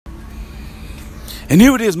And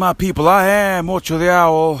here it is, my people. I am Ocho the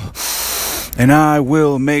Owl, and I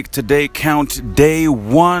will make today count day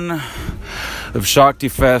one of Shakti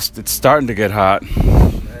Fest. It's starting to get hot.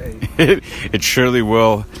 It surely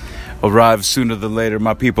will arrive sooner than later.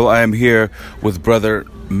 My people, I am here with Brother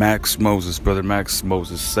Max Moses. Brother Max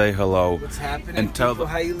Moses, say hello. What's happening, and tell people?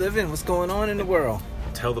 How you living? What's going on in the world?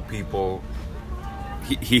 Tell the people.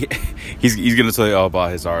 He's going to tell you all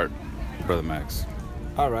about his art, Brother Max.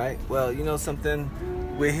 All right. Well, you know something?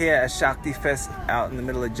 We're here at Shakti Fest out in the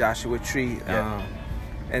middle of Joshua Tree. Yeah.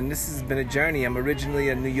 And this has been a journey. I'm originally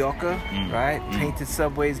a New Yorker, right? Painted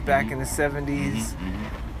subways back in the 70s.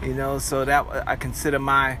 You know, so that I consider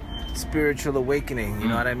my spiritual awakening. You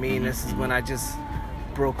know what I mean? This is when I just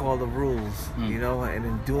broke all the rules, you know, and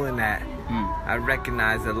in doing that, I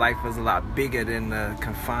recognized that life was a lot bigger than the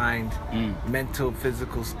confined mental,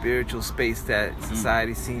 physical, spiritual space that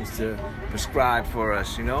society seems to prescribe for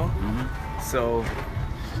us, you know? So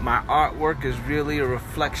my artwork is really a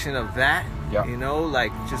reflection of that, you know,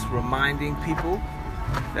 like just reminding people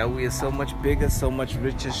that we are so much bigger, so much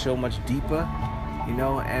richer, so much deeper, you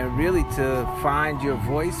know, and really to find your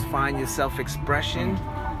voice, find your self-expression,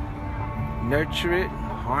 nurture it,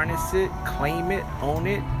 harness it, claim it, own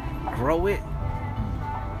it, grow it,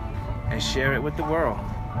 and share it with the world.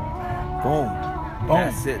 Boom.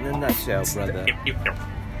 That's it in a nutshell, brother.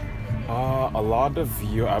 A lot of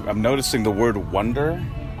you, I'm noticing the word wonder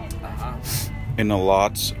in a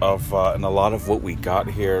lot of what we got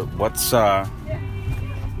here. What's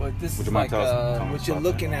well, this is like what you're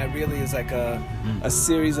looking at really is like a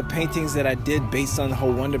series of paintings that I did based on the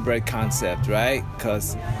whole Wonder Bread concept, right?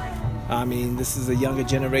 Because I mean, this is a younger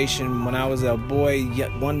generation. When I was a boy,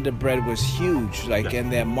 Wonder Bread was huge.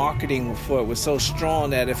 And their marketing for it was so strong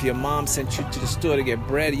that if your mom sent you to the store to get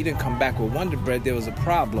bread, you didn't come back with Wonder Bread, there was a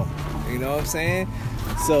problem. You know what I'm saying?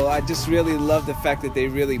 So I just really love the fact that they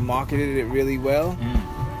really marketed it really well.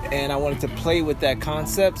 And I wanted to play with that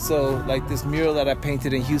concept. So like this mural that I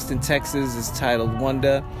painted in Houston, Texas is titled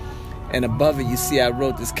Wonder. And above it, you see I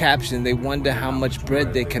wrote this caption, they wonder how much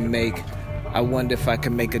bread they can make. I wonder if I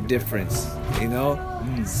can make a difference, you know?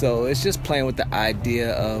 So it's just playing with the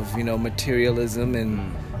idea of, you know, materialism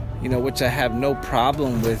and, you know, which I have no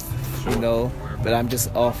problem with, you know, but I'm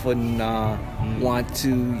just often want to,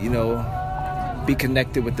 you know, be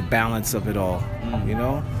connected with the balance of it all, you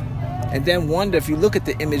know? And then wonder, if you look at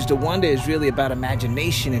the image, the wonder is really about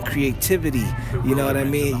imagination and creativity, you know what I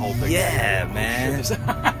mean? Yeah, man.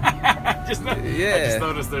 I just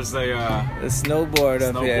noticed there's a snowboard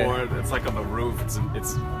up here. It's like on the roof. It's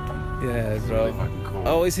yeah, bro. Really fucking cool.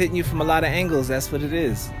 Always hitting you from a lot of angles. That's what it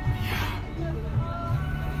is. Yeah.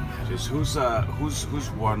 Just who's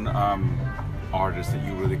one artist that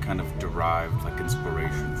you really kind of derived like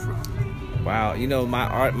inspiration from? Wow, you know,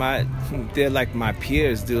 they're like my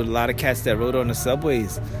peers, dude. A lot of cats that rode on the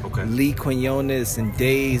subways. Okay. Lee Quinones and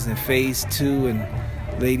Days and Phase 2 and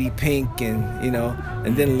Lady Pink and, you know,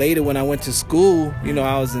 and then later when I went to school, you know,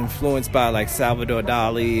 I was influenced by like Salvador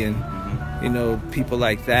Dali and, you know, people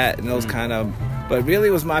like that and those kind of, but really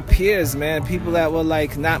it was my peers, man, people that were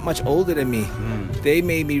like not much older than me. They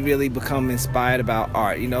made me really become inspired about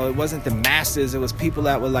art. You know, it wasn't the masters, it was people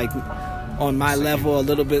that were like on my level a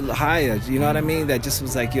little bit higher, you know what I mean? That just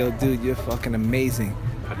was like, yo, dude, you're fucking amazing.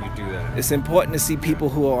 How do you do that? It's important to see people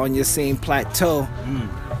who are on your same plateau,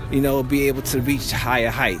 you know, be able to reach higher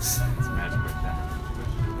heights. It's magic like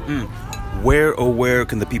that. Where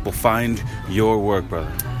can the people find your work,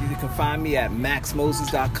 brother? You can find me at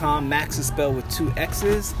maxmoses.com. Max is spelled with 2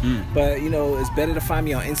 X's, but, you know, it's better to find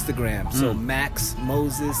me on Instagram. So Max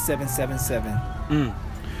Moses 777.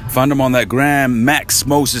 Find him on that gram, Max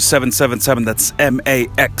Moses 777. That's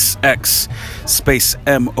MAXX space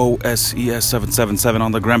MOSES 777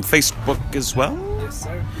 on the gram. Facebook as well. Yes,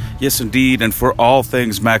 sir. Yes, indeed. And for all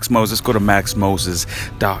things Max Moses, go to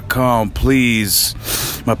maxmoses.com, please,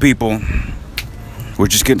 my people. We're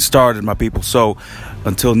just getting started, my people. So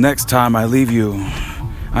until next time I leave you,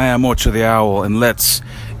 I am Ocho the Owl, and let's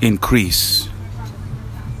increase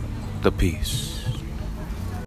the peace.